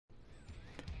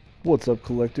What's up,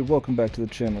 collective? Welcome back to the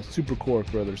channel, Super Core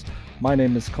Brothers. My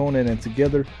name is Conan, and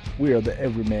together we are the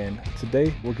Everyman.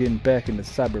 Today we're getting back into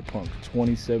Cyberpunk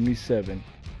 2077.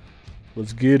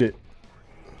 Let's get it.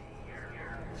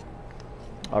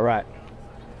 Alright,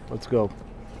 let's go.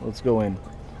 Let's go in.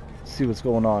 See what's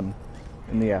going on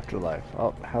in the afterlife.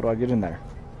 Oh, how do I get in there?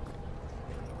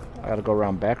 I gotta go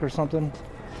around back or something?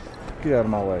 Get out of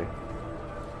my way.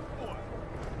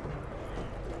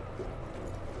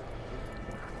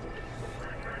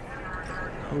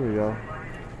 Here we go.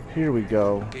 Here we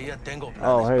go.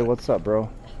 Oh, hey, what's up, bro?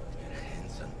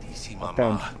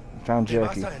 I found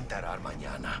Jackie.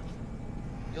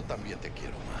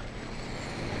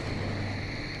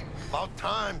 About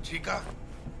time, chica.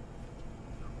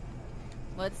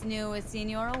 What's new with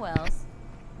Senora Wells?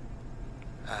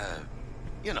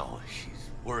 You know, she's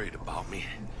worried about me.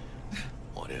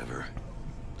 Whatever.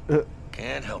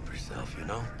 Can't help herself, you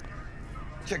know?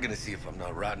 Checking to see if I'm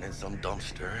not rotting in some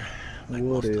dumpster, like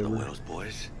most of the Wells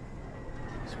boys.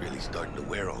 It's really starting to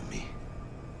wear on me.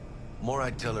 The more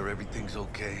I tell her everything's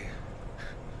okay,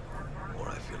 the more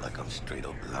I feel like I'm straight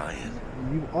up lying.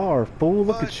 You are, fool.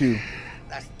 Look at you.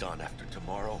 That's done after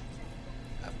tomorrow.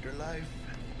 Afterlife,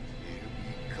 here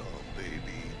we come,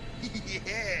 baby.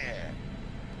 Yeah!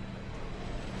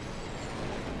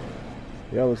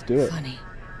 Yeah, let's do it. Funny.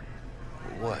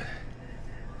 What?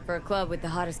 For a club with the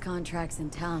hottest contracts in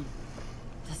town,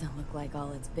 doesn't look like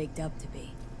all it's bigged up to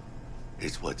be.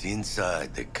 It's what's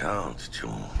inside that counts,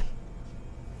 June.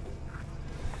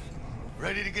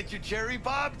 Ready to get your cherry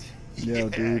popped? Yeah,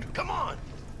 dude. Come on.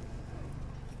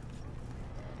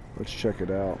 Let's check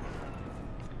it out.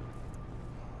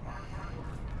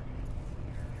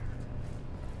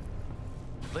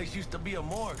 Place used to be a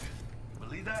morgue.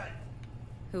 Believe that?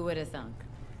 Who would have thunk?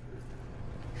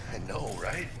 I know,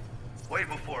 right? Way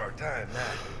before our time,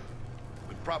 that.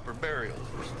 With proper burials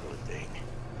were still a thing.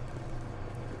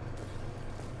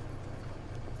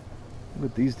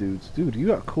 Look at these dudes. Dude, you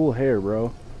got cool hair,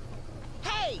 bro.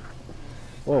 Hey!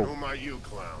 Whoa. Who are you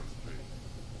clowns?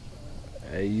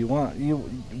 Hey, you want,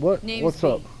 what? Name's What's V.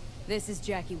 up? This is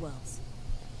Jackie Wells.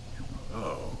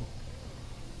 Oh.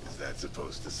 Is that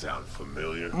supposed to sound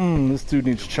familiar? This dude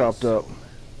needs chopped up.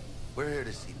 We're here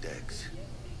to see Dex.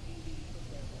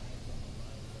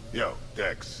 Yo,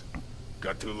 Dex.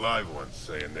 Got two live ones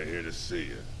saying they're here to see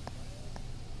you.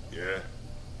 Yeah?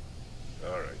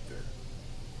 Alright then.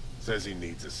 Says he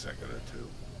needs a second or two.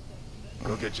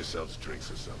 Go get yourselves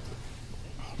drinks or something.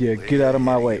 Yeah, get out of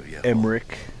my way,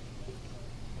 Emmerich.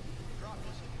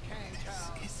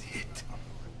 This is it.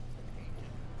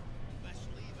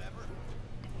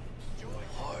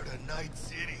 Heart of Night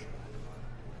City.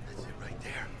 That's it right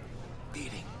there.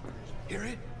 Beating. Hear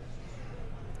it?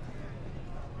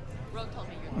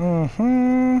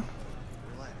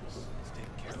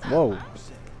 Whoa.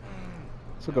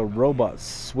 It's like a robot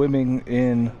swimming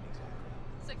in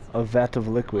a vat of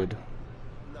liquid.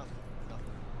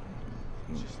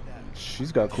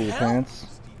 She's got cool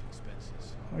pants.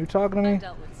 Are you talking to me?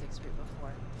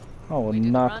 I will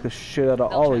knock the shit out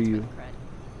of all of you.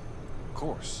 Of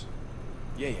course.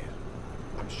 Yeah.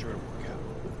 I'm sure it'll work out.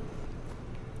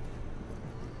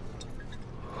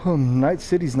 Night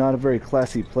City's not a very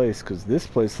classy place, because this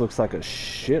place looks like a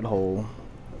shithole.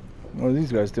 What are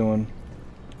these guys doing?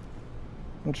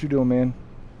 What you doing, man?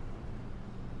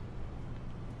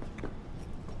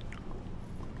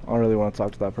 I don't really want to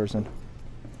talk to that person.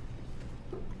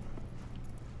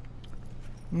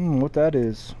 What that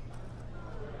is?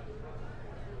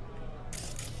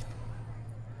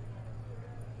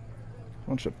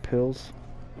 Bunch of pills.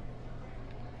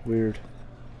 Weird.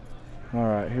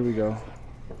 Alright, here we go.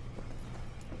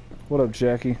 What up,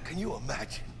 Jackie? Can you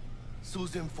imagine?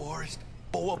 Susan Forrest,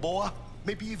 Boa Boa,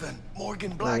 maybe even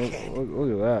Morgan Oh, Blackhand.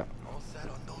 look at that. All sat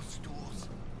on those stools.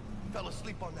 Fell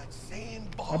asleep on that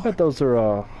sand bar. I bet those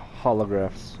are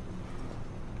holographs.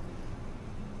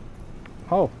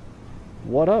 Oh,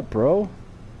 what up, bro?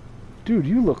 Dude,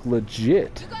 you look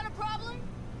legit. You got a problem?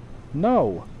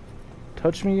 No.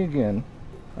 Touch me again,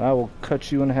 and I will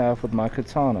cut you in half with my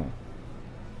katana.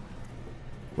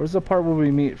 Where's the part where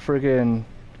we meet friggin'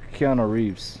 Keanu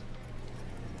Reeves?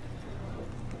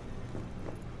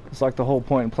 It's like the whole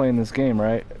point in playing this game,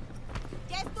 right?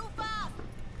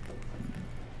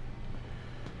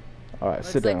 Alright,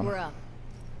 sit down. We're up.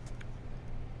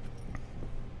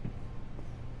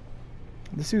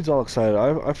 This dude's all excited.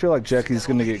 I feel like Jackie's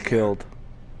gonna get killed.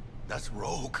 That's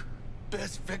Rogue.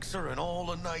 Best fixer in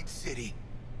all of Night City.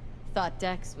 Thought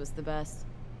Dex was the best.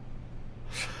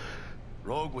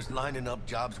 Rogue was lining up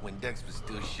jobs when Dex was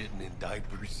still shitting in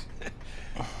diapers.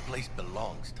 Place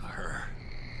belongs to her.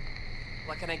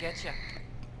 What can I get you?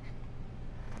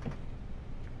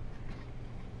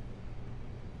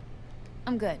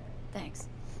 I'm good, thanks.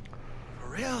 For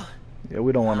real? Yeah,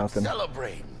 we don't want I'm nothing.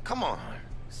 celebrating. Come on.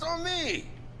 So me.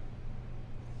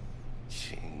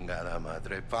 Chingada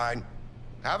madre. Fine.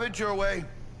 Have it your way.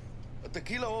 A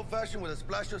tequila old-fashioned with a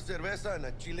splash of cerveza and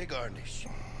a chile garnish.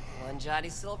 One Johnny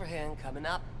Silverhand coming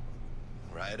up.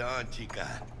 Right on, chica.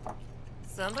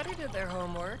 Somebody did their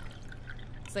homework.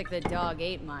 It's like the dog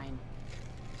ate mine.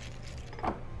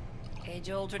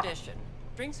 Age-old tradition.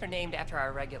 Drinks are named after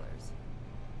our regulars.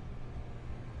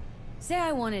 Say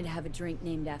I wanted to have a drink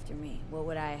named after me. What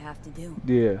would I have to do?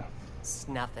 Yeah.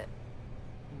 Snuff it.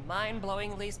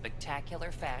 Mind-blowingly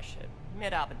spectacular fashion.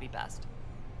 Mid-op would be best.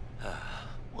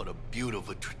 What a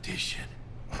beautiful tradition.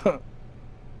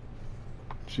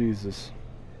 Jesus.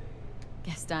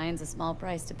 Guess dying's a small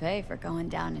price to pay for going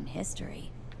down in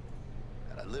history.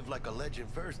 Gotta live like a legend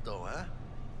first, though, huh?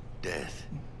 Death.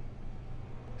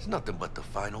 It's nothing but the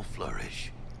final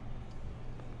flourish.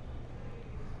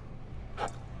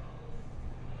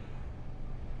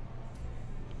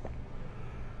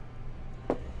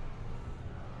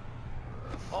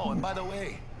 Oh, and by the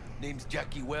way, name's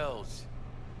Jackie Wells.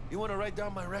 You want to write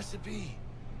down my recipe?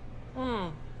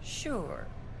 Sure.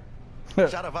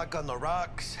 Shot of vodka on the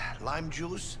rocks, lime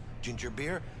juice, ginger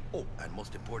beer. Oh, and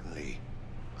most importantly,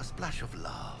 a splash of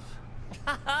love.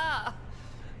 Haha!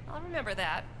 I'll remember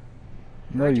that.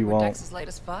 No, you Were won't. Dex's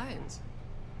latest finds.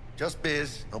 Just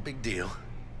biz, no big deal.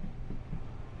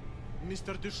 Mr.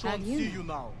 How Dishon, do you see know? you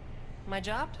now. My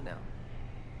job to know.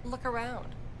 Look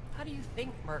around. How do you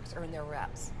think mercs earn their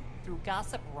reps? Through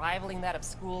gossip rivaling that of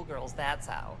schoolgirls, that's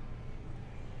how.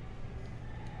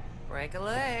 Break a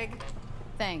leg.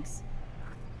 Thanks.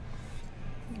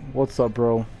 What's up,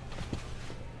 bro?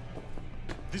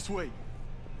 This way.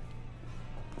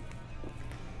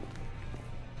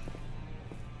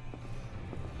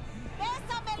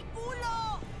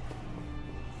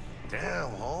 Damn,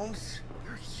 Holmes.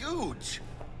 You're huge.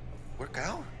 Work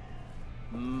out?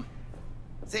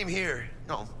 Same here.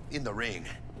 No, in the ring.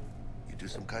 You do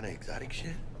some kind of exotic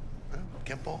shit? Huh?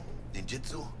 Kempo?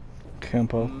 Ninjutsu?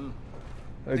 Campo.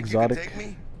 Think Exotic. you can take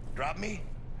me? Drop me?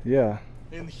 Yeah,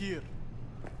 And here.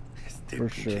 Este For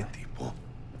pinche sure. tipo.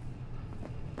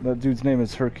 that dude's name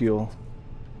is Hercule.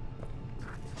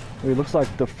 He looks like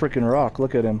the freaking Rock.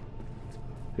 Look at him.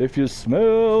 If you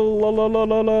smell la la la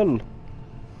la la.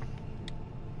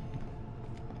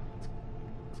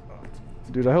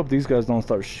 Dude, I hope these guys don't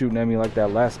start shooting at me like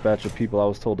that last batch of people I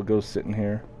was told to go sit in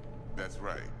here. That's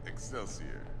right.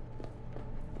 Excelsior.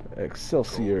 Cold hard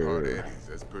Excelsior. Eddies,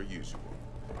 as per usual.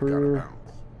 Per Gotta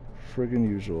bounce. friggin'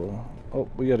 usual. Oh,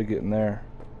 we gotta get in there.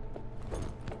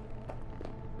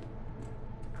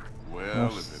 Well,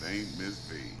 if it ain't Miss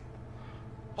V.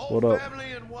 Whole What up?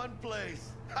 family in one place.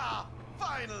 Ha!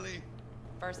 Finally!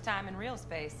 First time in real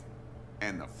space.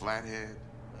 And the flathead.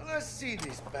 Let's see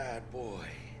this bad boy.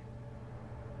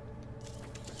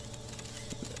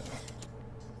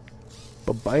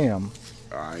 Ba-bam.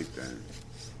 Alright then.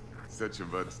 Set your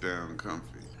butts down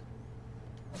comfy.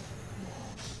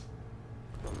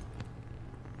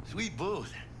 Sweet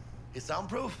booth. It's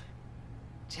soundproof?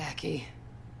 Jackie.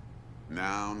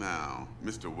 Now,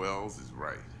 Mr. Wells is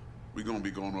right. We're gonna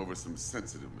be going over some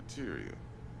sensitive material.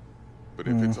 But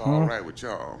if it's all right with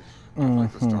y'all, I'd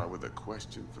like to start with a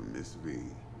question for Miss V.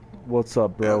 What's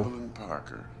up, bro? Evelyn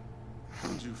Parker,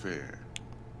 how'd you fare?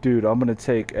 Dude, I'm gonna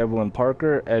take Evelyn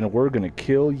Parker and we're gonna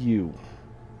kill you.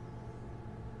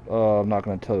 I'm not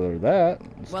gonna tell her that.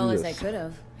 Let's Well do as I this. could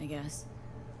have, I guess.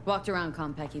 Walked around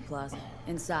Konpeki Plaza,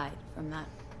 inside, from that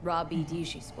raw BD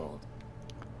she spoiled.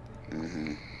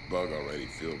 Bug already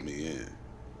filled me in.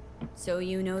 So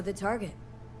you know the target.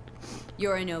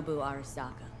 Yorinobu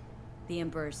Arasaka, the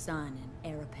Emperor's son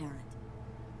and heir apparent.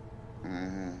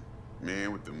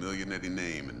 Man with the millionaire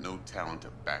name and no talent to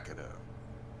back it up.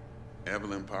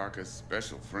 Evelyn Parker's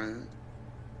special friend?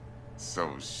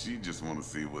 So she just want to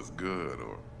see what's good,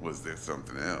 or was there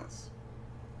something else?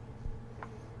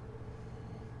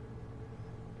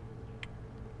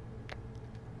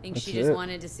 Think That's she just it.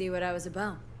 wanted to see what I was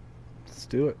about. Let's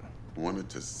do it. Wanted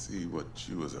to see what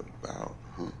you was about,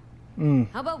 huh?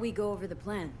 How about we go over the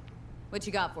plan? What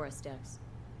you got for us, Dex?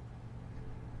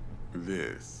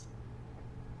 This.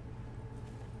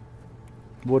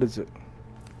 What is it?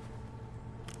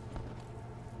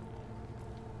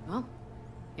 Well,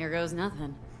 here goes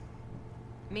nothing.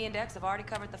 Me and Dex have already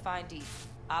covered the fine deep.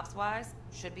 Ops-wise,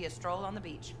 should be a stroll on the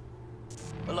beach.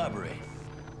 Elaborate.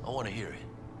 I want to hear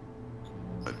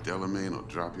it. A Delamain will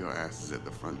drop your asses at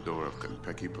the front door of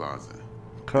Konpeki Plaza.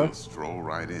 Okay. You'll stroll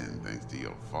right in thanks to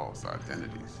your false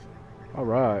identities. All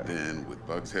right. Then, with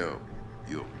Bug's help,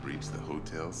 you'll breach the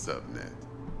hotel subnet.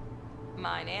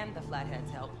 Mine and the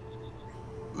Flathead's help.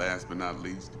 Last but not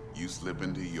least, you slip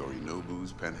into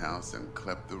Yorinobu's penthouse and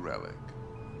clep the relic.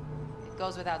 It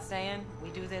goes without saying, we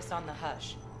do this on the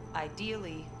hush.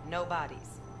 Ideally, no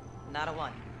bodies. Not a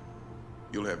one.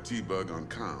 You'll have T-Bug on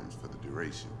comms for the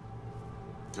duration.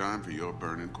 Time for your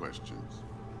burning questions.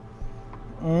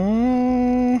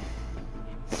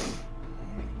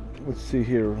 Let's see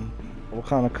here. What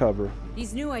kind of cover?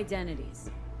 These new identities.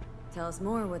 Tell us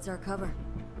more. What's our cover?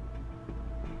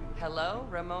 Hello,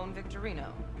 Ramon Victorino.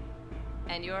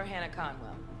 And you're Hannah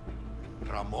Conwell.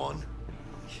 Ramon?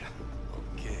 Yeah,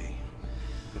 okay.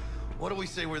 What do we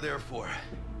say we're there for?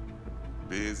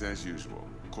 Biz as usual.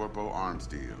 Corpo arms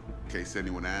deal. In case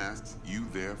anyone asks, you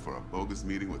there for a bogus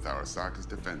meeting with Arasaka's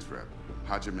defense rep,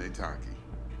 Hajime Taki.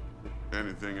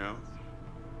 Anything else?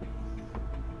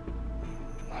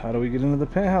 How do we get into the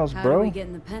penthouse, How bro? do we get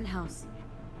in the penthouse?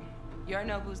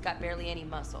 Yorinobu's got barely any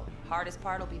muscle. Hardest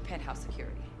part will be penthouse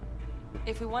security.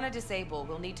 If we want to disable,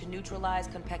 we'll need to neutralize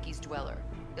Konpeki's dweller,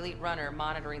 elite runner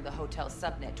monitoring the hotel's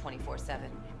subnet 24/7.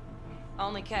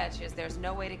 Only catch is there's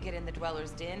no way to get in the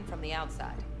dweller's den from the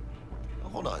outside.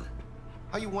 Hold on.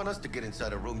 How you want us to get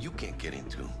inside a room you can't get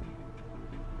into?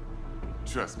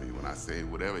 Trust me when I say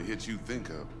whatever hit you think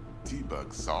of,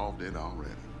 T-Bug solved it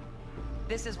already.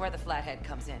 This is where the flathead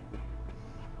comes in.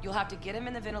 You'll have to get him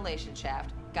in the ventilation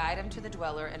shaft, guide him to the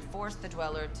dweller, and force the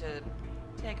dweller to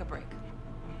take a break.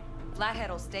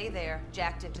 Flathead will stay there,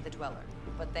 jacked into the dweller.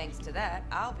 But thanks to that,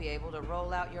 I'll be able to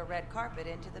roll out your red carpet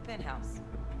into the penthouse.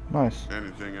 Nice.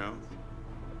 Anything else?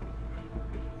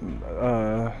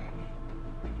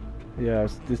 Yeah,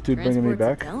 is this dude bringing me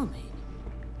back?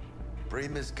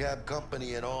 Primus Cab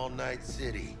Company in All Night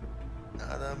City.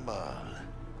 Nada mal.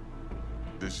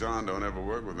 Deshaun don't ever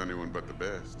work with anyone but the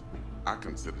best. I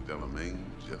consider Delamain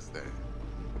just that.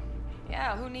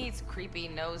 Yeah, who needs creepy,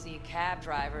 nosy cab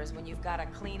drivers when you've got a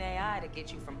clean AI to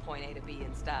get you from point A to B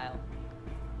in style?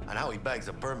 And how he bags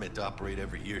a permit to operate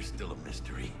every year is still a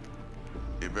mystery.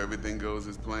 If everything goes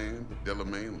as planned,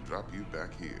 Delamain will drop you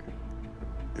back here.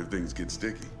 If things get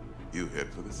sticky, you head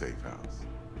for the safe house.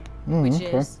 Which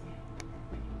okay. is?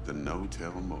 The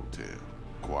no-tell motel.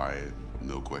 Quiet,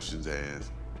 no questions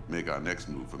asked. Make our next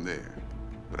move from there.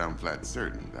 But I'm flat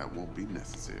certain that won't be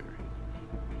necessary.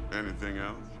 Anything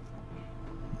else?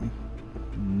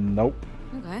 Nope.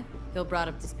 Okay. Feel brought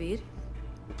up to speed?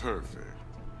 Perfect.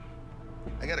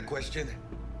 I got a question.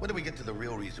 When do we get to the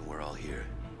real reason we're all here?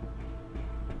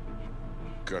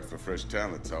 Cut for fresh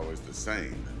talent's always the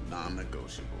same and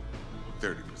non-negotiable.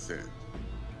 30%.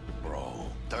 Bro,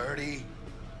 30?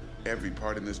 Every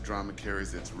part in this drama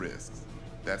carries its risks.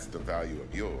 That's the value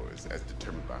of yours, as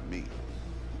determined by me.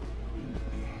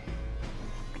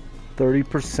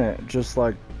 30%, just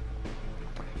like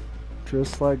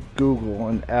Google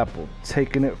and Apple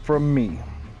taking it from me.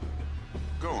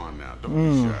 Go on now, don't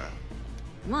be shy.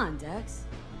 Come on, Dex.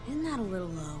 Isn't that a little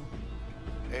low?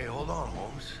 Hey, hold on,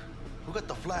 Holmes. Who got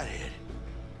the flathead?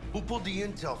 Who pulled the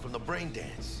intel from the brain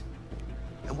dance?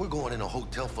 And we're going in a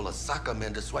hotel full of soccer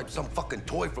men to swipe some fucking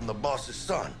toy from the boss's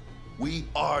son. We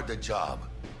are the job.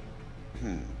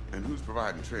 And who's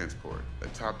providing transport? A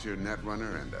top-tier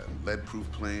netrunner and a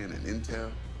lead-proof plan and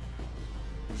intel?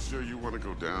 You sure you want to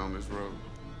go down this road?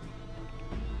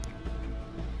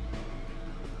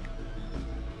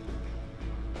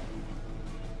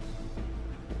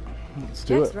 Let's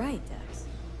do Jack's it. right, Dex.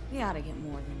 We ought to get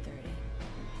more than 30.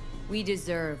 We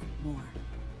deserve more.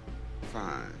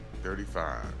 Fine,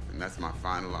 35, and that's my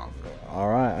final offer. All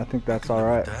right, I think that's all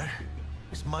right. That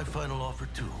is my final offer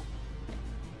too.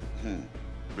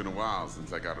 Been a while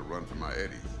since I got a run for my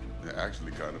eddies. They're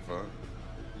actually kind of fun.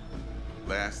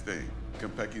 Last thing,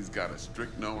 Konpeki's got a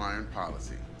strict no-iron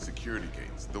policy. Security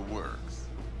gates, the works.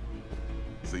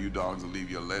 So you dogs will leave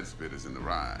your lead spitters in the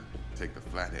ride. Take the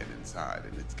flathead inside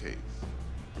in its case.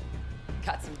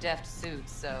 Got some deft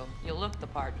suits, so you'll look the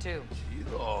part too.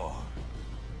 Oh.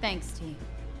 Thanks, T.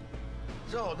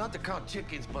 So, not to count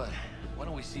chickens, but why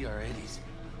don't we see our eddies?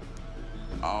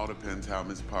 All depends how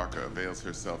Miss Parker avails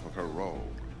herself of her role.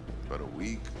 But a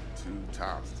week, 2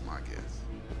 tops is my guess.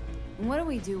 And what do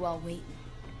we do while waiting?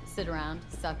 Sit around,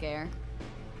 suck air?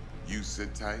 You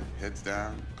sit tight, heads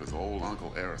down, because old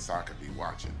Uncle Arasaka be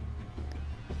watching.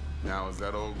 Now, as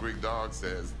that old Greek dog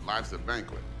says, life's a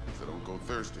banquet. So don't go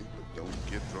thirsty, but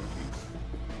don't get drunk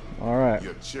either. All right.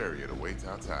 Your chariot awaits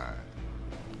outside.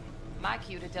 My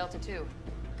cue to Delta 2.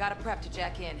 Gotta prep to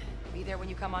jack in. Be there when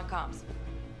you come on comms.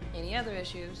 Any other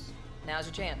issues? Now's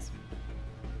your chance.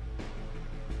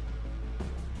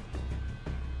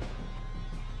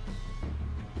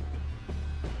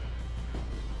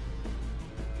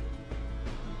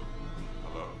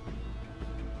 Hello.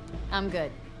 I'm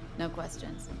good. No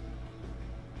questions.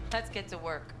 Let's get to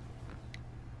work.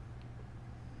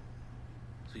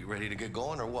 So you ready to get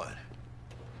going or what?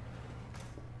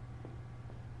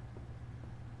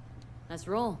 Let's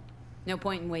roll. No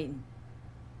point in waiting.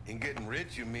 In getting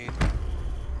rich, you mean?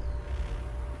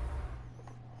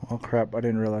 Oh crap, I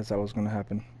didn't realize that was gonna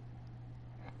happen.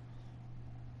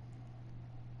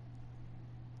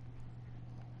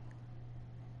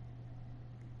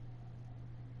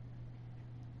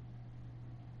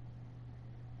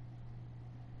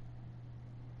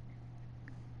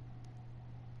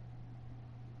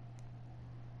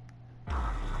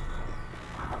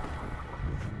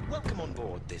 Welcome on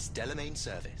board this Delamain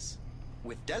service.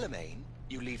 With Delamain,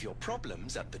 you leave your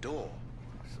problems at the door.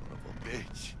 Son of a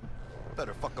bitch.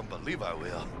 Better fucking believe I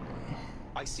will.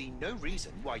 I see no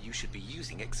reason why you should be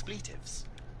using expletives.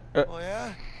 Oh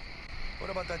yeah? What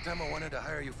about that time I wanted to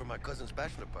hire you for my cousin's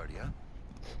bachelor party, huh?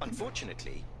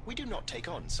 Unfortunately, we do not take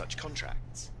on such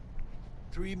contracts.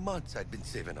 3 months I'd been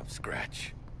saving up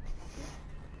scratch.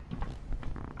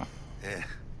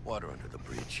 Water under the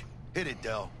bridge. Hit it,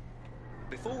 Del.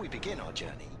 Before we begin our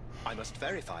journey, I must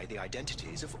verify the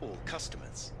identities of all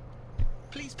customers.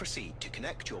 Please proceed to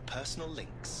connect your personal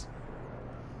links.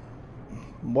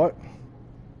 What?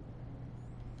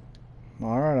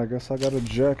 Alright, I guess I gotta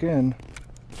jack in.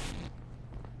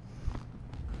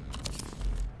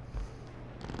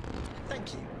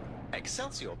 Thank you.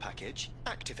 Excelsior package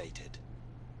activated.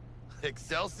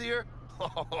 Excelsior?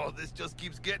 Oh, this just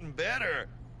keeps getting better.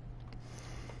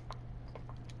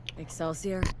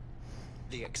 Excelsior?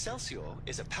 The Excelsior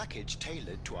is a package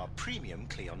tailored to our premium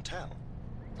clientele.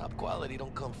 Top quality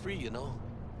don't come free, you know.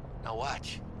 Now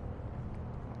watch.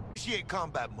 Initiate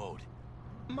combat mode.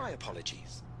 My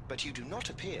apologies, but you do not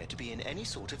appear to be in any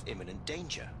sort of imminent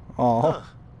danger. Oh. Huh.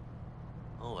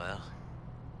 Oh well.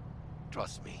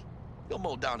 Trust me. You'll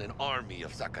mow down an army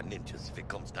of Saka ninjas if it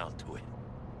comes down to it.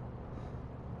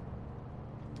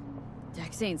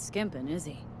 Dex ain't skimping, is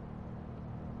he?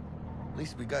 At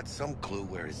least we got some clue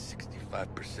where his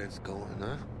 65%'s going,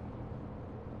 huh?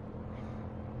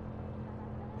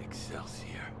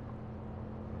 Excelsior.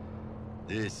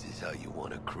 This is how you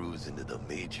want to cruise into the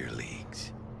major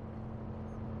leagues.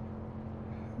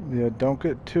 Yeah, don't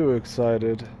get too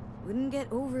excited. Wouldn't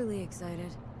get overly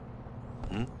excited.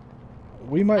 Hmm?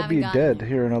 We might Haven't be gotten dead there.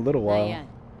 here in a little Not while. yet.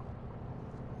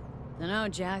 Dunno,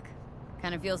 Jack.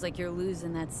 Kinda feels like you're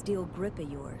losing that steel grip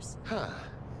of yours. Huh.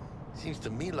 Seems to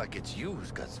me like it's you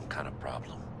who's got some kind of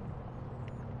problem.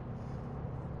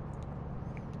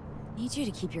 Need you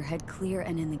to keep your head clear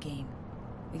and in the game.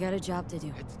 We got a job to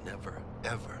do. It's never,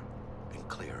 ever been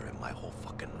clearer in my whole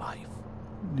fucking life.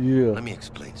 Yeah. Let me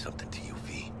explain something to you,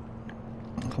 V.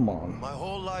 Come on. My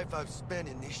whole life I've spent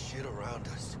in this shit around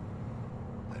us.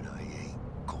 And I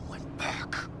ain't going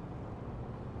back.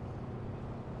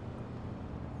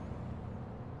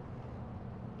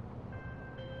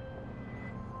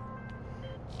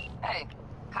 Hey,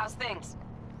 how's things?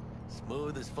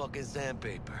 Smooth as fucking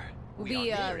sandpaper. We'll We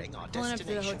be, are nearing our pulling up to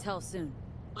the destination. hotel soon.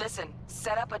 Listen,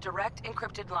 set up a direct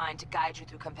encrypted line to guide you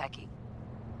through Konpeki.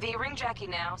 V, ring Jackie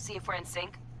now, see if we're in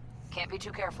sync. Can't be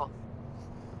too careful.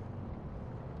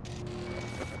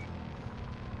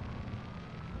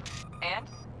 And?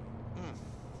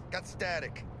 Got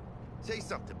static. Say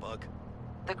something, Bug.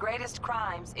 The greatest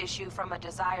crimes issue from a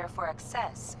desire for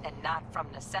excess and not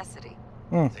from necessity.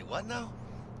 Say what now?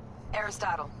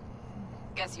 Aristotle.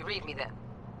 Guess you read me then.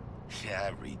 Yeah, I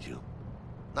read you.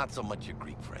 Not so much your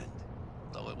Greek friend.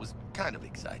 Though it was kind of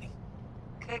exciting.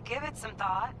 Could give it some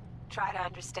thought. Try to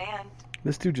understand.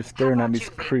 This dude just staring How at about me you,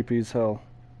 V? creepy as hell.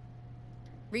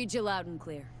 Read you loud and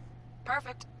clear.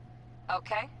 Perfect.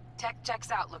 Okay, tech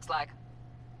checks out, looks like.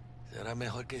 Será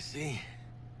mejor que sí.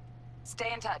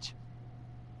 Stay in touch.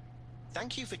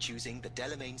 Thank you for choosing the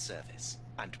Delamain service,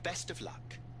 and best of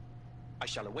luck. I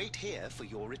shall await here for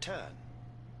your return.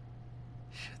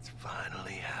 Shit's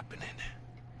finally happening.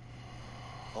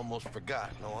 Almost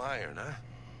forgot, no iron, huh?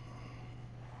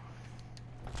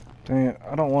 Dang it,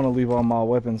 I don't want to leave all my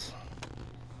weapons.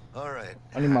 All right.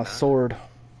 I need my sword.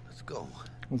 Let's go.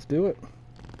 Let's do it.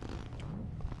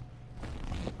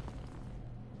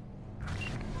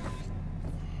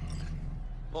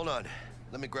 Hold on.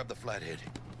 Let me grab the flathead.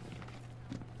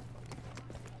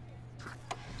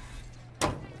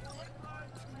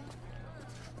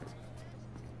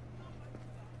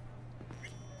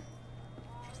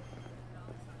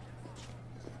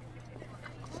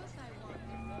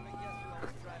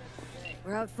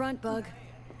 We're out front, Bug.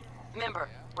 Remember,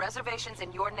 reservations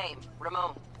in your name,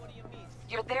 Ramon.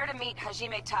 You're there to meet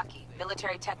Hajime Taki,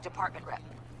 military tech department rep.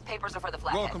 Papers are for the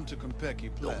flathead. Welcome to Konpeki,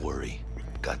 Don't worry.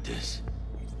 Got this.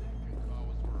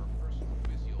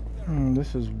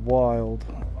 This is wild.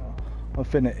 I'm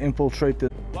finna infiltrate the...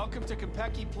 Welcome to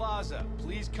Konpeki Plaza.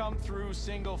 Please come through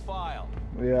single file.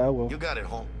 Yeah, I will. You got it,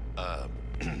 home.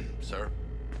 Sir?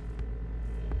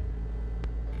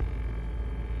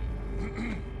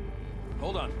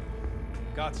 Hold on.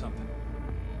 Got something.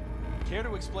 Care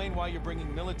to explain why you're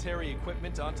bringing military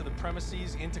equipment onto the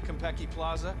premises into Konpeki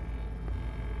Plaza?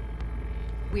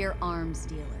 We're arms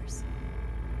dealers.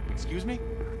 Excuse me?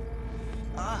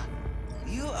 Ah,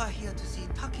 you are here to see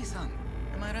Taki-san.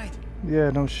 Am I right?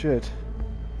 Yeah, no shit.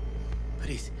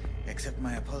 Please, accept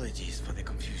my apologies for the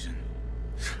confusion.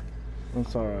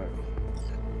 That's alright.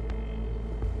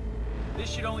 This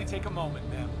should only take a moment,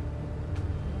 ma'am.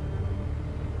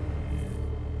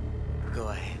 Go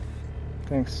ahead.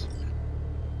 Thanks.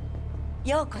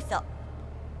 Yokoso.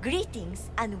 Greetings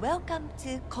and welcome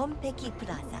to Konpeki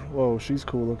Plaza. Whoa, she's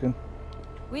cool looking.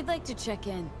 We'd like to check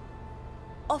in.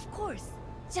 Of course.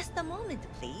 Just a moment,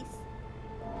 please.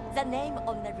 The name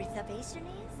on the reservation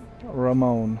is?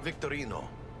 Ramon. Victorino.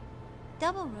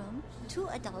 Double room, 2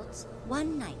 adults,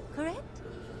 1 night, correct?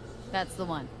 That's the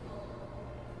one.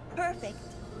 Perfect.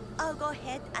 I'll go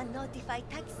ahead and notify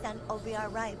Taki-san of your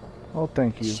arrival. Oh,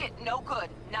 thank you. Shit, no good.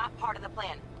 Not part of the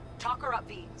plan. Talk her up,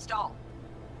 V. Stall.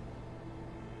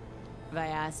 Have I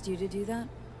asked you to do that?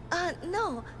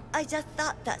 No. I just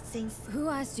thought that since... Who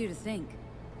asked you to think?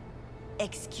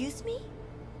 Excuse me?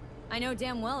 I know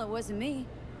damn well it wasn't me.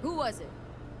 Who was it?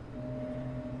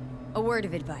 A word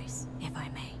of advice, if I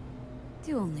may.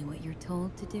 Do only what you're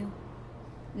told to do.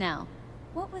 Now,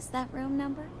 what was that room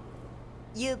number?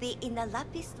 You'll be in the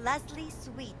Lapis Lazuli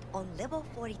suite on level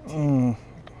 42.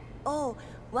 Oh,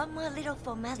 one more little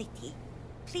formality.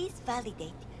 Please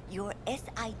validate your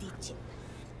SID chip.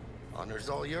 Honor's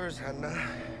all yours, Hannah.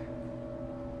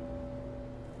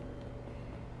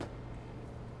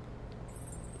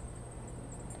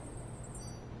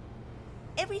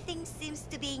 Everything seems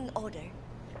to be in order.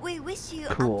 We wish you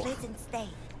Cool. a pleasant stay.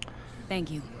 Thank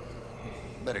you.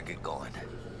 Better get going.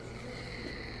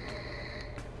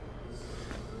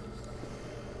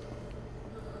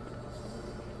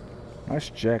 Nice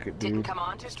jacket, Didn't dude. come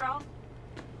on too strong?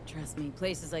 Trust me,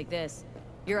 places like this,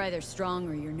 you're either strong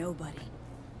or you're nobody.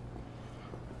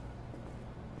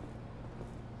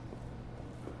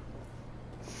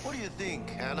 What do you think,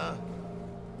 Hannah?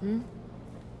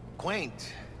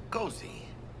 Quaint, cozy.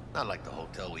 Not like the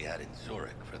hotel we had in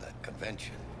Zurich for that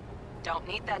convention. Don't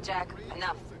need that, Jack.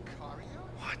 Enough.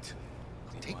 What?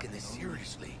 I'm taking this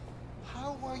seriously.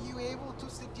 How were you able to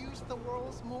seduce the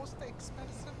world's most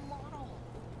expensive model?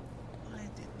 I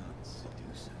did not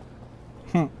seduce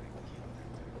her.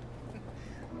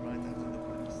 Right after the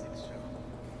 26th show.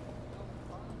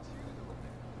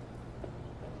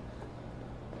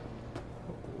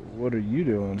 What are you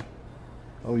doing?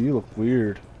 Oh, you look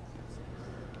weird.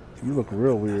 You look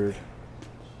real weird.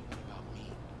 About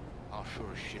me. I'll sure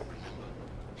as shit remember.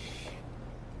 Shit.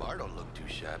 Bar don't look too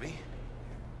shabby.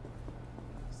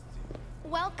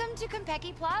 Welcome to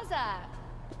Konpeki Plaza.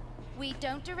 We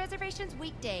don't do reservations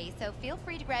weekdays, so feel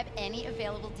free to grab any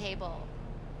available table.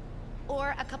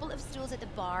 Or a couple of stools at the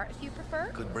bar if you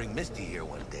prefer. Could bring Misty here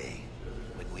one day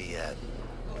when we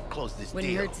close this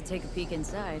Wouldn't deal. hurt to take a peek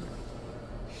inside.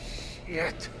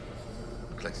 Shit.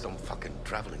 Look like some fucking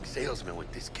traveling salesman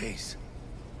with this case.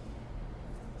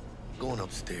 Going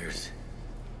upstairs.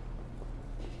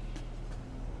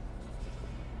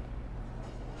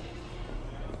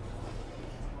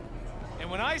 And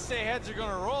when I say heads are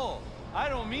gonna roll, I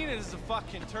don't mean it as a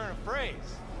fucking turn of phrase.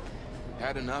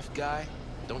 Had enough, guy?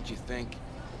 Don't you think?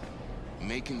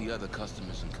 Making the other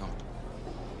customers uncomfortable.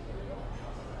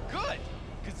 Good!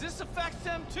 Because this affects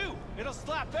them too. It'll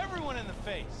slap everyone in the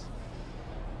face.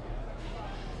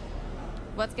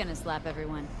 What's gonna slap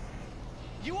everyone?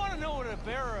 You want to know what a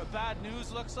bearer of bad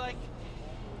news looks like?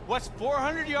 What's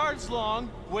 400 yards long,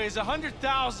 weighs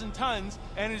 100,000 tons,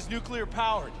 and is nuclear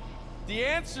powered? The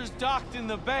answer's docked in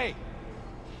the bay.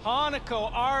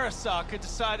 Hanako Arasaka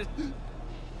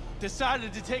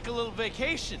decided to take a little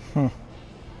vacation. Keep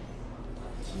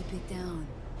it down.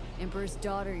 Emperor's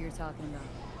daughter you're talking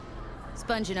about.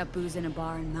 Sponging up booze in a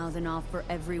bar and mouthing off for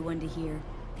everyone to hear.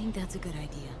 Think that's a good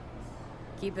idea.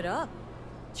 Keep it up.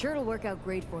 Sure it'll work out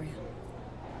great for you.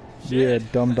 Yeah,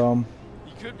 dum-dum.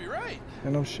 You could be right. I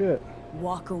know shit.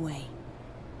 Walk away.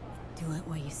 Do it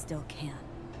while you still can.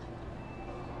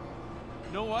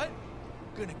 You know what?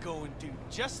 I'm gonna go and do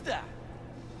just that.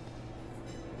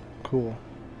 Cool.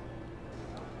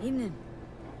 Evening.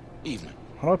 Evening.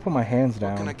 How do I put my hands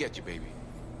down? What can I get you, baby?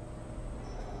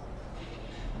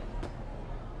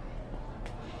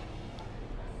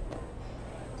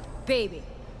 Baby.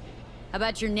 How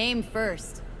about your name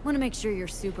first? Want to make sure your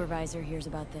supervisor hears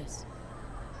about this.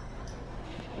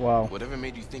 Wow. Whatever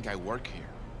made you think I work here?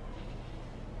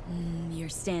 You're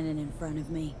standing in front of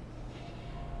me.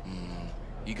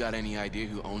 You got any idea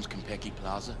who owns Konpeki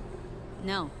Plaza?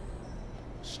 No.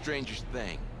 Strangest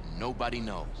thing. Nobody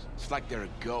knows. It's like they're a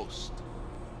ghost.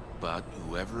 But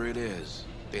whoever it is,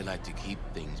 they like to keep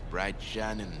things bright,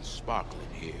 shining, and sparkling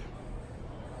here.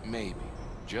 Maybe,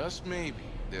 just maybe,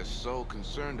 they're so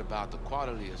concerned about the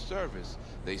quality of service,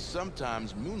 they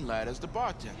sometimes moonlight as the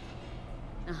bartender.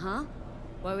 Uh-huh.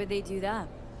 Why would they do that?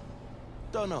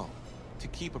 Don't know. To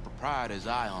keep a proprietor's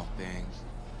eye on things.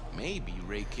 Maybe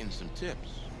rake in some tips.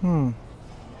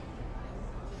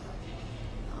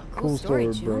 Cool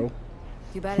story, bro.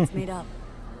 Too bad it's made up.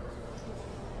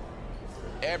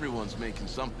 Everyone's making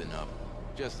something up.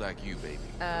 Just like you, baby.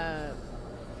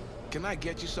 Can I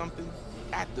get you something?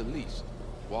 At the least.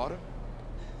 Water?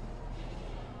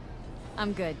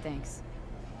 I'm good, thanks.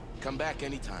 Come back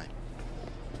anytime.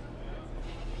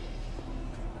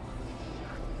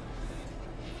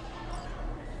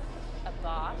 A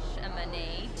Bosch, a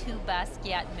Manet, 2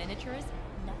 Basquiat miniatures,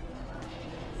 nothing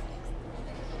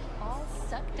but all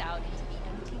sucked out into the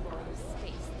empty void of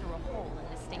space through a hole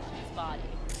in the station's body.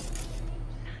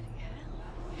 Bloody hell.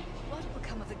 What would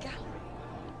become of the gallery?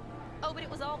 Oh, but it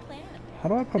was all planned. How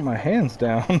do I put my hands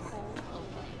down?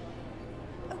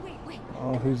 Oh, wait.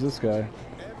 Oh, who's this guy?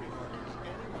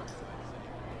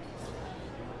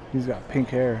 He's got pink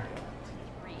hair.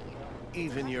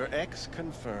 Even your ex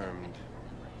confirmed.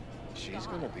 She's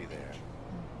gonna be there.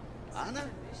 Anna?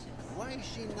 Why is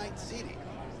she in Night City?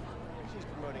 She's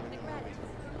promoting a new movie.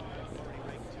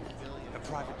 A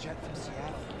private jet from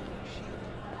Seattle.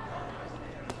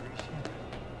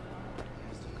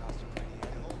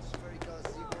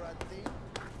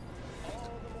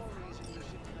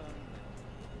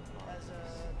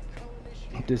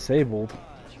 Disabled.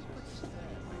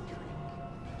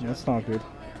 That's not good.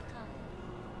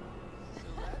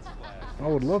 I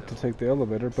would love to take the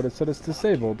elevator, but it said it's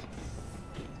disabled.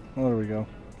 Oh, there we go.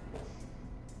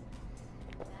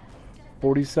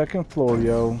 42nd floor,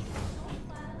 yo.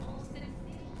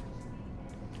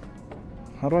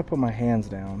 How do I put my hands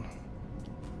down?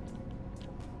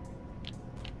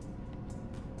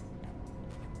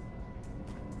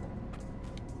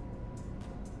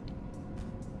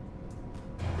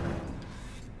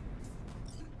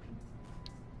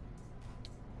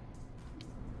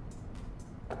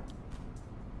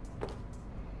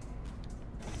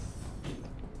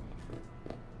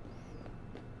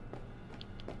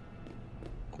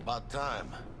 About time.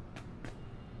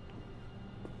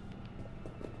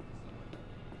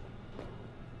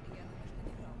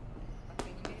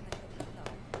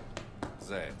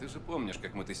 Зая, ты же помнишь,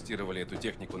 как мы тестировали эту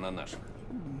технику на наших?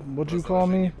 What'd you call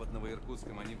me? Под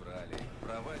Новоиркутском они врали.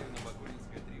 Про аварию на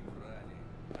Бакунинской 3 врали.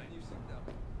 Они всегда...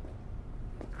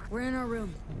 We're in our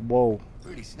room. Whoa.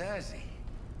 Pretty snazzy.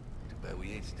 Too bad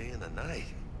we ain't staying the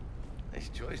night. Nice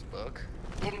choice, Buck.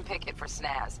 Didn't pick it for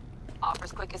snaz.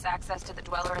 Offers quickest access to the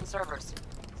Dweller and servers.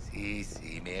 Sí,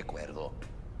 me acuerdo.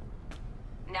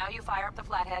 Now you fire up the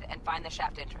flathead and find the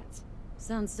shaft entrance.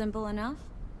 Sounds simple enough.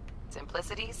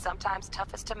 Simplicity, sometimes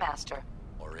toughest to master.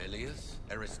 Aurelius?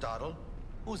 Aristotle?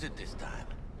 Who's it this time?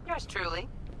 Yours truly.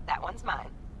 That one's mine.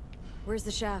 Where's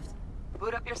the shaft?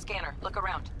 Boot up your scanner. Look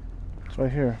around. It's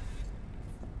right here.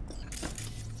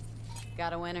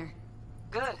 Got a winner.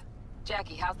 Good.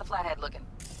 Jackie, how's the flathead looking?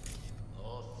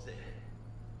 Oh, sick.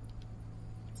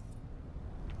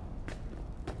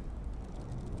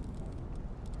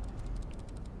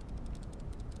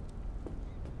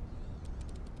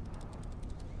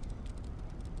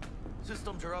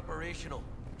 Systems are operational.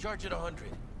 Charge it 100.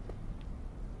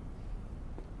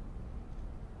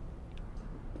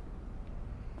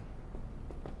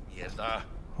 Yes,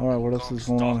 Alright, what else is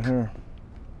going on here?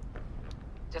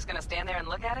 Just gonna stand there and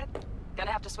look at it?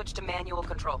 Gonna have to switch to manual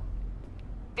control.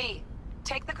 V,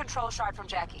 take the control shard from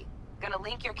Jackie. Gonna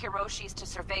link your Kiroshis to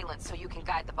surveillance so you can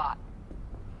guide the bot.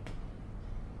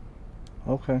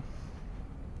 Okay.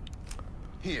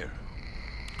 Here.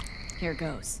 Here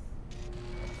goes.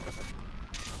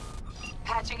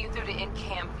 Patching you through to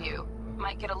in-cam view.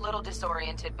 Might get a little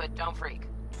disoriented, but don't freak.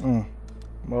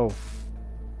 Whoa.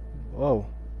 Whoa.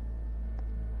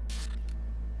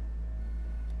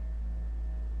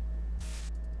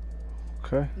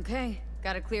 Okay. Okay,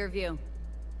 got a clear view.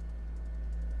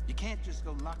 You can't just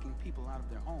go locking people out of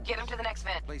their homes. Get them to the next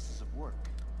vent. Places of work.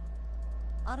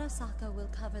 Arasaka will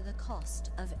cover the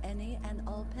cost of any and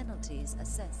all penalties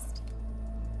assessed.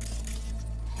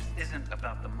 This isn't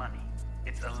about the money.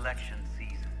 It's election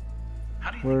season.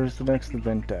 How do you Where's the next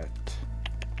event at?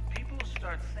 People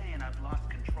start saying I've lost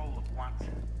control of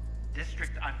Watson.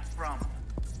 district I'm from.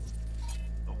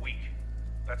 A week.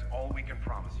 That's all we can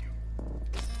promise you.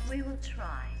 We will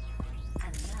try.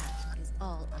 And that is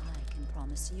all I can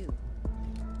promise you.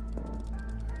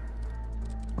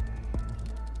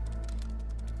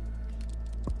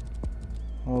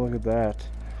 Oh, look at that.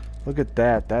 Look at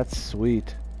that. That's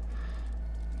sweet.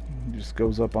 He just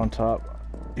goes up on top.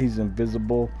 He's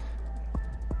invisible.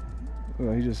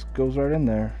 Well, he just goes right in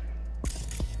there.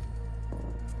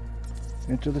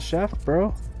 Into the shaft,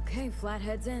 bro. Okay,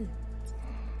 Flathead's in.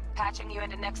 Patching you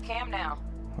into next cam now.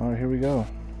 Alright, here we go.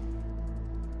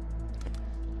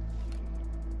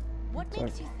 What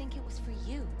makes you think it was for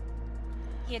you?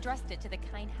 He addressed it to the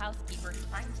kind housekeeper who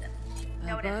finds him.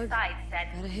 Note Note inside Got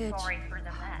a said, hitch. sorry for the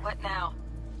mess. What now?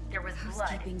 There was blood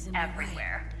Housekeeping's in my way.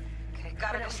 everywhere. Okay,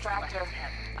 gotta distract her.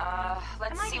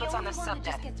 Let's see what's on the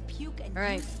subnet.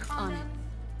 Alright, on it.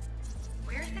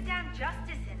 Where's the damn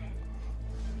justice in it?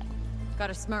 Got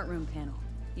a smart room panel.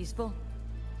 Useful?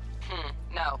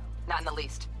 No, not in the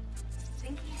least.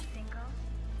 Think he's single?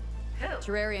 Who?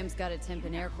 Terrarium's got a temp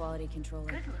and air quality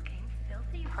controller. Good looking,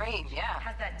 filthy. Cream, yeah.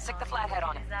 Has that Stick the naughty flathead look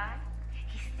on in it. his eye?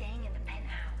 He's staying in the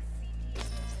penthouse.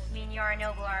 Mean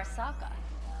Yorinobu Arasaka.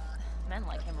 Men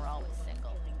like him are always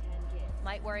single.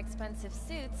 Might wear expensive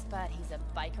suits, but he's a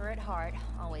biker at heart,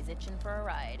 always itching for a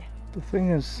ride. The thing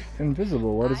is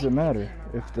invisible. What does it matter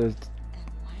if the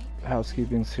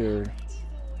housekeeping's here?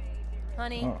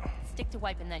 Honey, stick to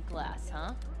wiping that glass,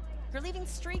 huh? You're leaving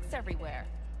streaks everywhere.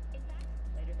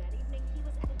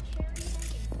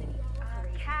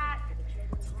 Cat.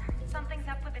 Something's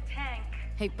up with the tank.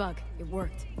 Hey, Bug, it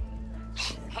worked.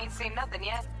 Ain't seen nothing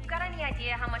yet. You got any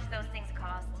idea how much those things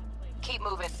cost? Keep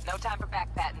moving. No time for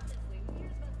backpatting.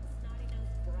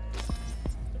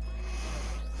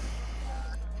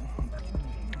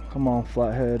 Come on,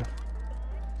 Flathead.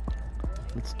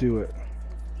 Let's do it.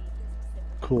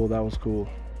 Cool, that was cool.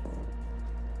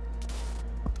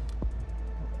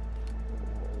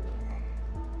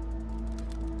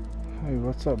 Hey,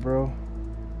 what's up, bro?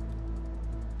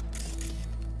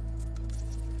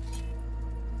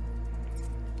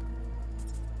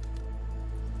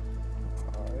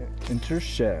 Alright, enter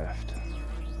shaft.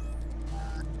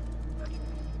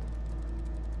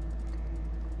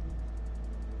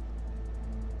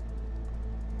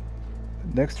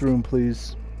 Next room,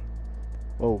 please.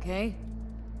 Oh. Okay.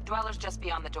 Dweller's just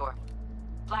beyond the door.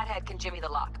 Flathead can jimmy the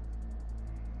lock.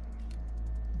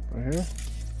 Right here?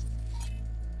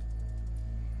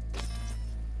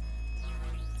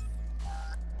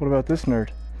 What about this nerd?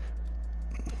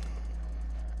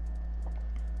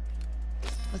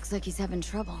 Looks like he's having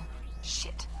trouble.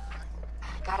 Shit.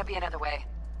 Gotta be another way.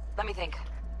 Let me think.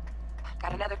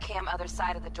 Got another cam other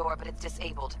side of the door, but it's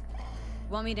disabled.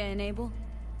 Want me to enable?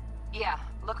 Yeah,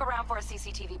 look around for a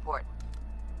CCTV port.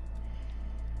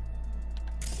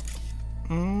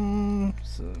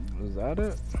 So was that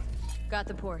it? Got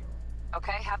the port.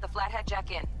 Okay, have the flathead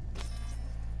jack in.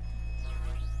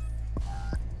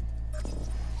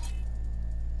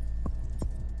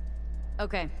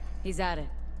 Okay, he's at it.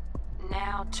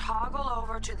 Now toggle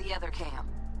over to the other cam.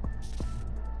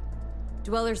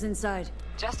 Dweller's inside.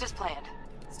 Just as planned.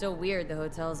 Still weird the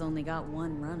hotel's only got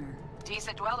one runner.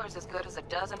 Decent Dweller's as good as a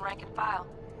dozen rank and file.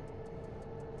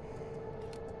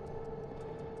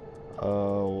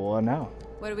 What now?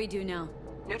 What do we do now?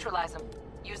 Neutralize him.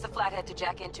 Use the flathead to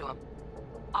jack into him.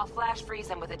 I'll flash freeze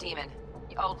him with a demon.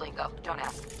 Old lingo, don't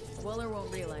ask. Dweller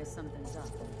won't realize something's up.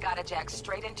 Gotta jack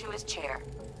straight into his chair.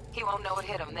 He won't know it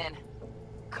hit him then.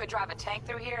 Could drive a tank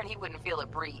through here and he wouldn't feel a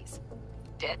breeze.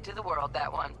 Dead to the world,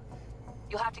 that one.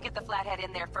 You'll have to get the flathead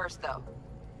in there first, though.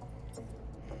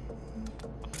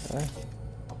 Okay.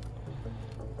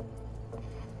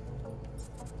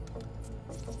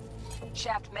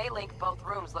 Shaft may link both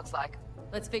rooms, looks like.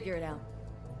 Let's figure it out.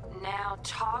 Now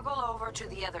toggle over to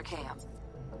the other cam.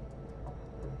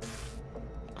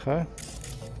 Okay.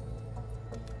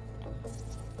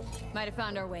 Might have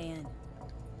found our way in.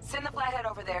 Send the flathead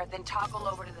over there, then toggle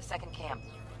over to the second cam.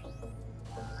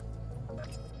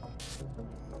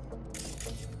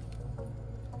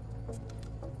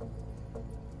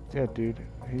 Yeah, dude,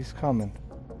 he's coming.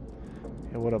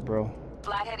 Yeah, what up, bro?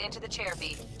 Flathead into the chair,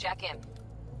 B. Jack in.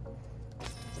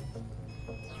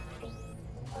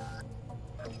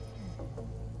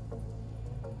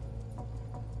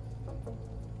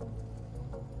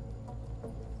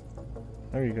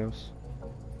 There he goes.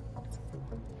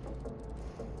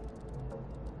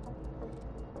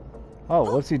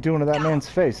 Oh, what's he doing to that man's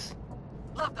face?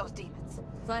 Love those demons.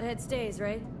 Flathead stays,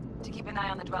 right? To keep an eye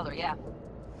on the Dweller, yeah.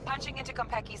 Punching into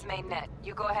Konpeki's main net.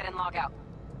 You go ahead and log out.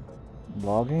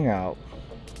 Logging out.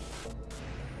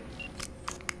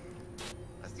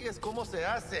 That's Así es como se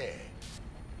hace.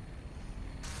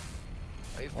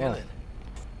 How you feeling?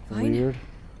 Fine. Weird.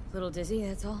 A little dizzy,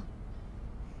 that's all.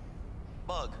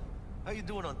 Bug, how you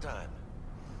doing on time?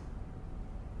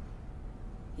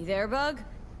 You there, Bug?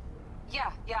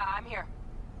 Yeah, I'm here.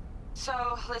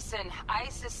 So, listen,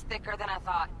 ice is thicker than I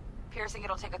thought. Piercing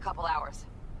it'll take a couple hours.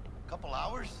 Couple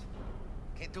hours?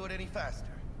 Can't do it any faster.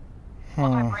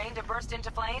 Want my brain to burst into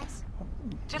flames?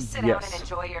 Just sit down and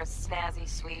enjoy your snazzy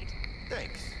sweet.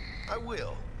 Thanks, I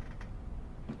will.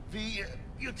 V,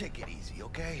 you take it easy,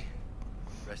 okay?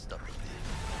 Rest up a bit.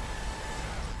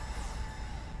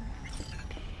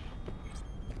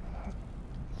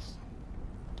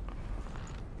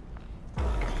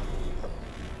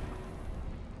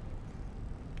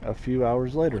 A few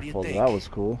hours later, What do you Fuller. think? That was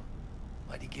cool.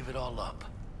 Why'd you give it all up?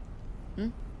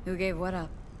 Who gave what up?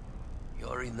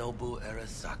 Yorinobu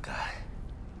Arasaka.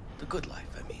 The good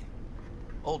life, I mean.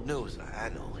 Old news, I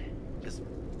know. Just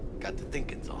got to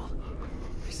thinking's all.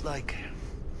 It's like,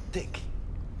 think.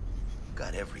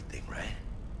 Got everything, right?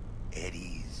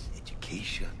 Eddies,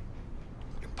 education.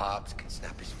 Your pops can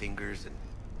snap his fingers and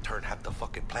turn half the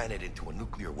fucking planet into a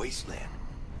nuclear wasteland.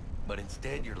 But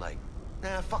instead, you're like,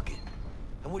 nah, fuck it.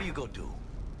 And what do you go do?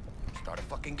 Start a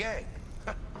fucking gang.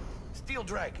 Steal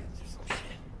dragons or some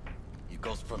shit. You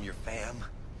ghost from your fam,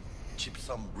 chip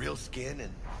some real skin,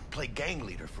 and play gang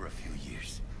leader for a few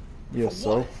years. Yes, For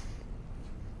so. what?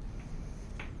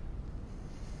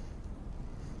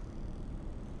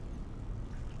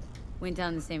 Went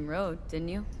down the same road, didn't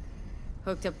you?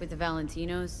 Hooked up with the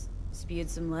Valentinos, spewed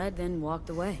some lead, then walked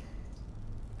away.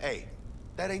 Hey,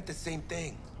 that ain't the same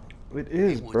thing. It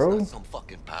is, Maywood's bro. not some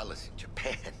fucking palace in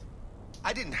Japan.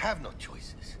 I didn't have no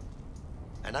choices.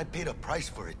 And I paid a price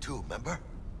for it too, remember?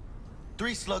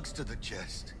 3 slugs to the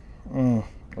chest. I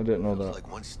didn't know Feels that.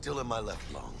 like one still in my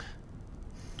left lung.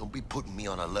 Don't be putting me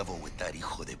on a level with that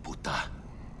hijo de puta.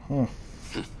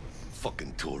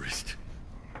 Fucking tourist.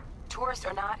 Tourist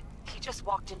or not, he just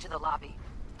walked into the lobby.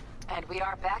 And we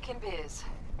are back in biz.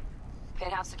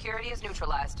 Penthouse security is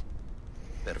neutralized.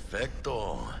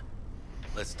 Perfecto.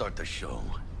 Let's start the show.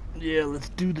 Yeah, let's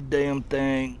do the damn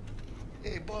thing.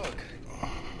 Hey, Bug.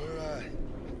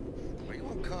 Were you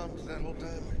on comms that whole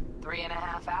time?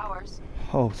 3.5 hours.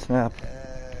 Oh, snap.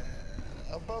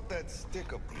 About that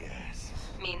stick up the ass.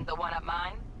 Mean the one up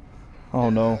mine? Oh,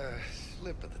 no.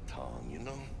 Slip of the tongue, you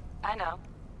know? I know.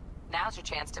 Now's your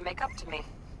chance to make up to me.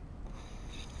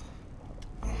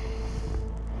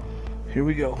 Here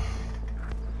we go.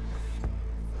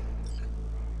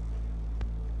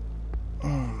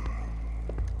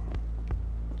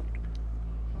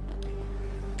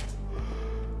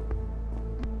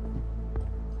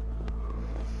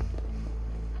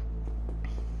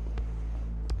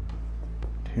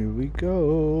 Here we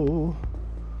go.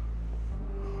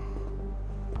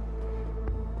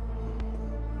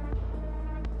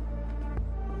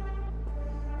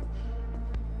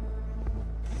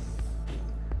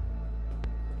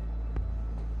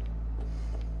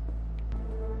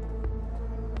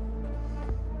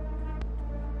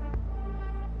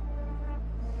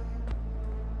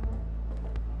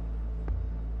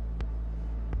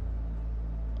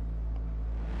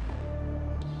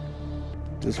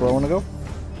 This is where I want to go?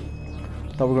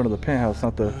 Thought we were going to the penthouse,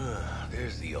 not the...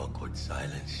 There's the awkward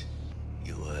silence.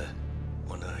 You,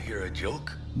 wanna hear a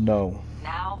joke? No.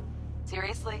 Now?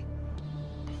 Seriously?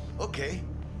 Okay,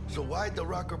 so why'd the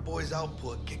Rocker Boy's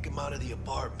output kick him out of the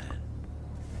apartment?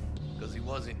 Because he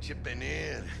wasn't chipping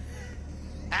in.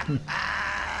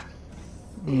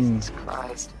 Jesus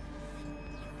Christ.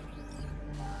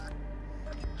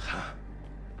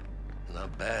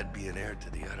 Not bad being heir to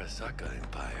the Arasaka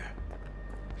Empire.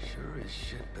 Sure as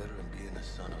shit better than being the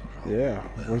son of a Yeah,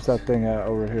 where's that thing at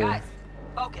over here? Guys,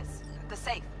 focus. The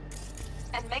safe.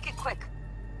 And make it quick.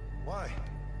 Why?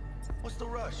 What's the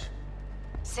rush?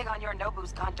 Sigon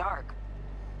Yorinobu's gone dark.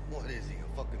 What is he,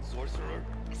 a fucking sorcerer?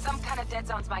 Some kind of dead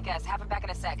zone's my guess. Have him back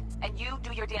in a sec. And you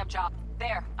do your damn job.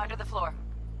 There, under the floor.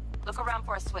 Look around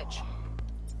for a switch.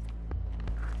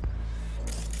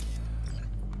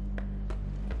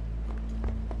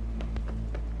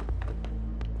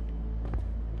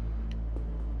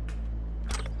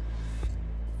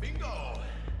 Bingo!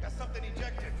 Got something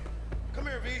ejected. Come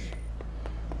here, V.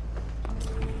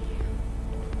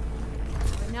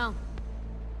 But no,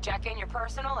 Jack in your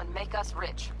personal and make us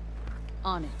rich.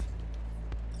 on it.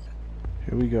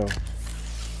 Here we go.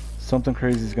 Something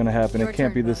crazy is gonna happen. Your It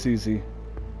can't be turn, this easy.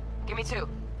 Give me 2.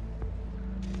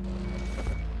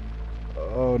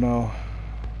 Oh no.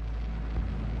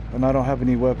 And I don't have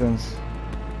any weapons.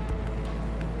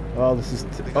 Oh, this is...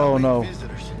 oh no.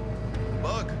 Visitors.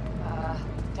 Bug.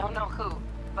 Don't know who.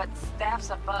 but staff's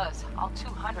a buzz. All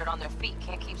 200 on their feet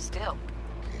can't keep still.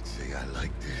 Can't say I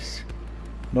like this.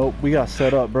 Nope, we got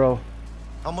set up, bro.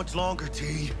 How much longer,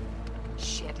 T?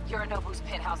 Shit, Yorinobu's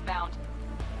penthouse bound.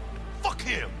 Fuck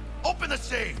him! Open the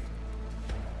safe!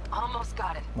 Almost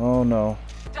got it. Oh no.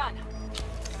 Done.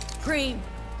 Cream.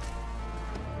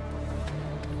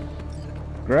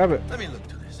 Grab it. Let me look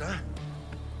to this, huh?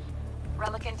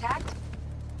 Relic intact?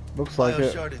 Looks like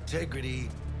it. Bioshard integrity,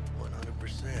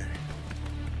 100%.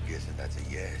 Guessing that's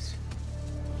a yes.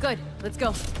 Good. Let's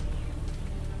go.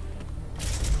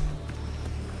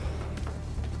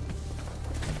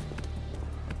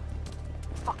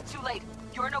 Fuck, too late.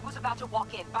 Yorinobu's about to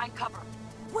walk in. Find cover.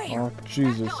 Where? Oh,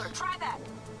 Jesus. That pillar, try that.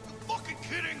 Fucking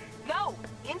kidding? No!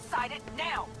 Inside it,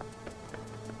 now!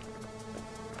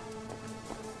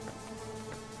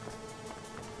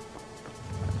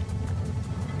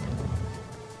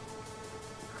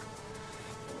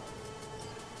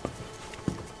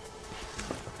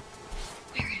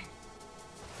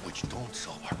 Which don't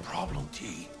solve our problem,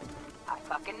 T. I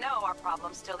fucking know our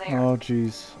problem's still there. Oh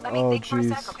jeez. Let me Oh think for a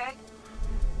sec, jeez. okay?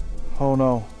 Oh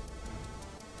no.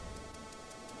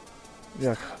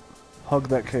 Yeah. Hug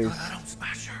that case. Atom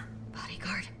Smasher.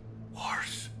 Bodyguard.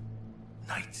 Wars.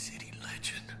 Night City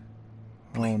legend.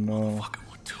 Oh no. Fucking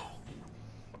one too.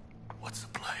 What's the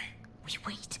play? We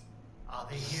wait. Are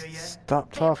they here yet?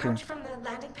 Stop talking. From the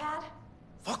landing pad?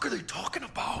 Fuck are they talking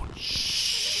about?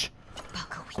 Shh.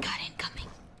 Bucko, we got incoming.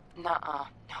 Nuh-uh.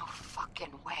 No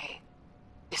fucking way.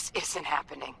 This isn't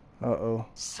happening. Uh-oh.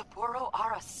 Saburo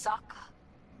Arasaka.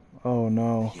 Oh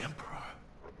no. The Emperor.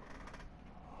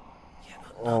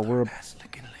 Oh, we're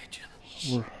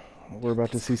legend. we're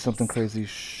about to see something crazy.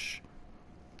 Shh.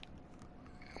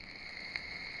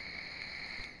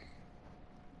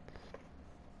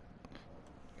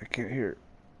 I can't hear.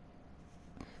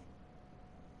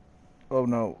 Oh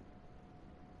no.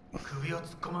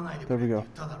 There we go.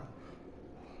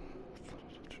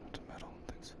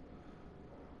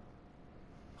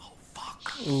 Oh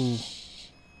fuck. Ooh.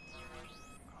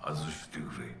 外して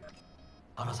くれ。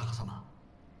荒坂様、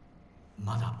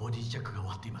まだボディチェックが終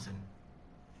わっていません。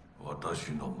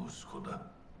私の息子だ。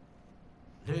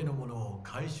例のものを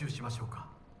回収しましょうか。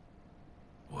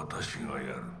私がや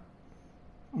る。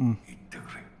言って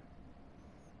くれ。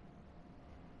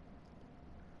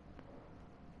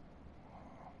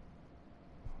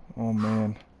Oh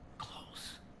man.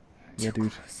 Yeah, dude.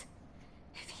 If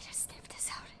he'd have sniffed us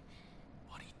out.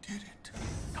 But he didn't.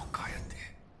 No, cállate.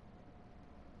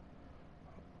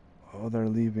 Oh, they're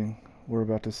leaving. We're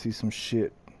about to see some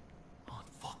shit.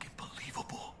 Unfucking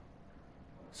believable.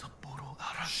 Saburo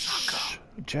Arasaka.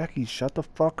 Jackie, shut the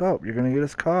fuck up. You're gonna get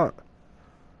us caught.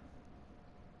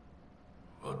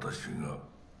 私が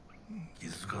気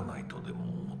づかないとでも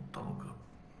思ったのか。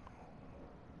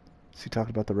Is he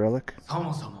talking about the relic? そ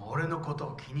もそも俺のこと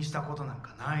を気にしたことなん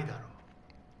かないだろ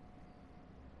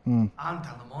う。あん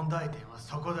たの問題点は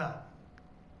そこだ。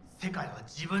世界は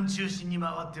自分中心に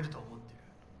回ってると思ってる。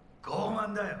傲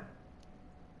慢だよ。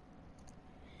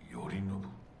頼信。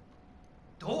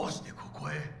どうしてここ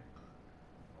へ？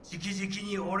直々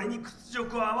に俺に屈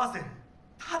辱を合わせ、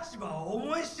立場を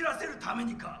思い知らせるため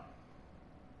にか。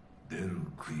出る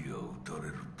杭は打たれ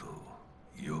ると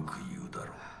よく言うだろう。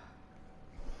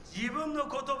自分の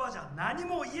言葉じゃ何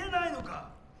も言えないのか。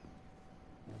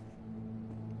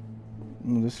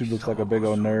This dude looks like a big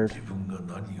old nerd. 自分が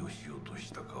何をしようと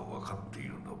したか分かってい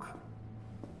るのか。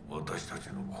私たち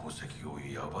の功績を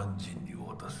野蛮人に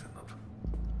渡せなど。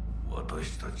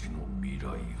私たちの未来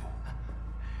を。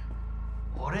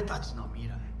俺たちの未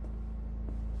来。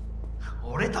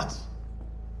俺たち。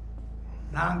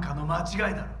なんかの間違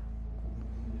いだろ。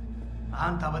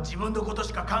あんたは自分のこと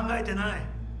しか考えてない。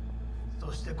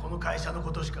そしてこの会社の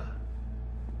ことしか。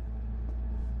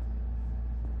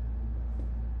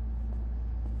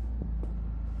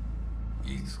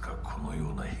いつかこの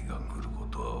ような日が来るこ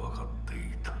とは分かってい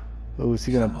た。Oh, is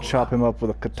he gonna chop him up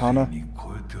with a katana? に越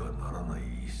えてはならない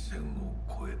一線を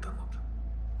越えたのだ。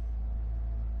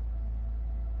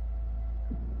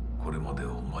これまで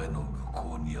お前の向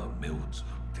こうには目をつぶ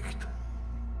ってきた。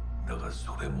だが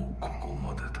それもここ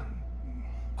までだ。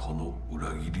この裏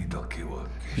切りだけは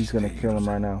決して He's gonna kill him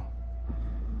right now.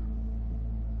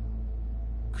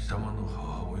 貴様の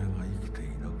母親が生きてい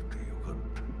なくてよかっ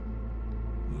た。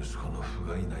息子の不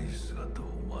甲斐ない姿を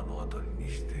目の当たり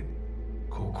にして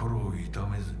心を痛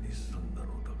めずに済んだの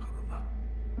だからな。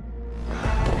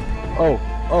Oh,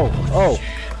 oh, oh,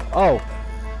 oh.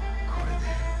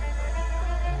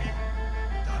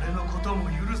 誰のことも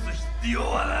許す必要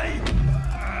はない。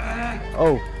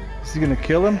Oh, is he gonna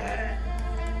kill him?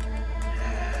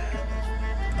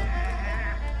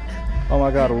 Oh my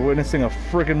god, we're witnessing a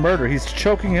freaking murder. He's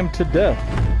choking him to death.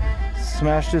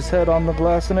 Smashed his head on the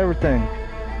glass and everything.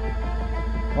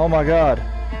 Oh my god.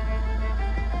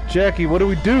 Jackie, what do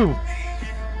we do?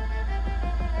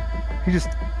 He just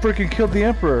freaking killed the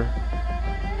Emperor.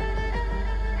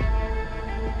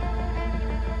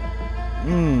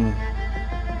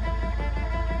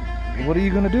 What are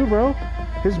you gonna do, bro?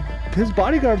 His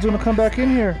bodyguard's gonna come back in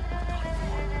here.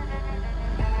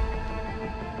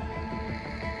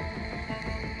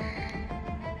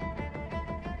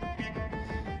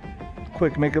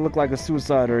 Quick, make it look like a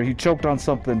suicide, or he choked on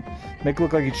something. Make it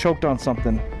look like he choked on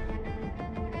something.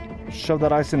 Shove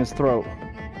that ice in his throat.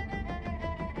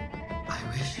 I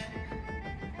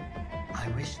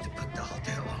wish to put the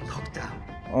hotel on lockdown.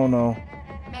 Oh no.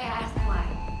 May I ask why?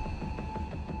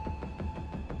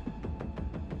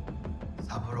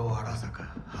 Saburo Arasaka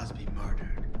has been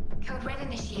murdered. Code Red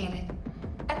initiated.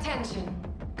 Attention.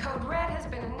 Code Red has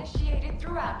been initiated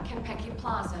throughout Kenpeki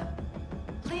Plaza.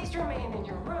 Please remain in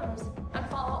your rooms and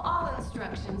follow all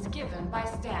instructions given by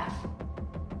staff.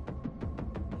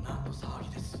 何の騒ぎ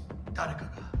です。誰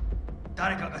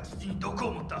かが父に毒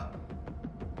を持った。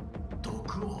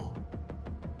毒を。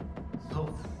そ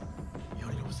う。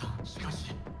頼信さん、しか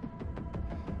し。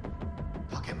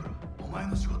竹村、お前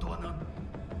の仕事は何だ。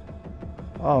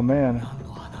 Oh man.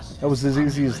 That was as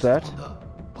easy as that.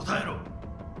 答えろ。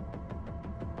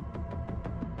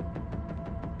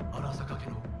荒坂家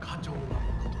の課長の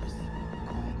ことです。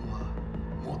今後は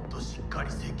もっとしっかり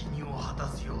責任を果た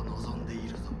すよう望んでいる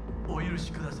ぞ。お許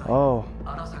しください。Oh.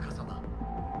 荒坂様、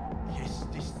決し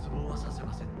て失望はさせ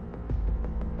ません。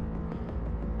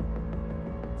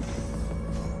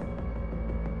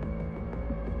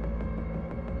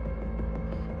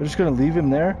 They're just gonna leave him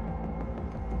there?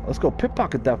 Let's go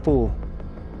pickpocket that fool.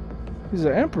 He's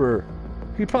an emperor.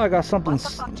 He probably got something. What the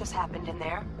fuck just happened in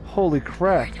there? Holy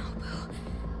crap.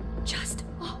 Just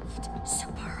offed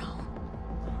Saburo.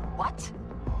 What?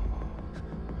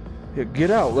 Yeah,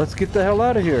 get out. Let's get the hell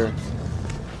out of here. You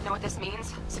know what this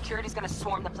means? Security's gonna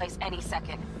swarm the place any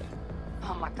second.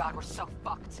 Oh my god, we're so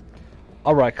fucked.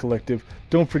 Alright, Collective,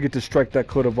 don't forget to strike that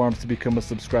coat of arms to become a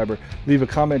subscriber. Leave a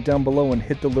comment down below and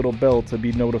hit the little bell to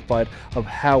be notified of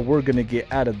how we're going to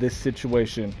get out of this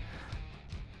situation.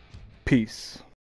 Peace.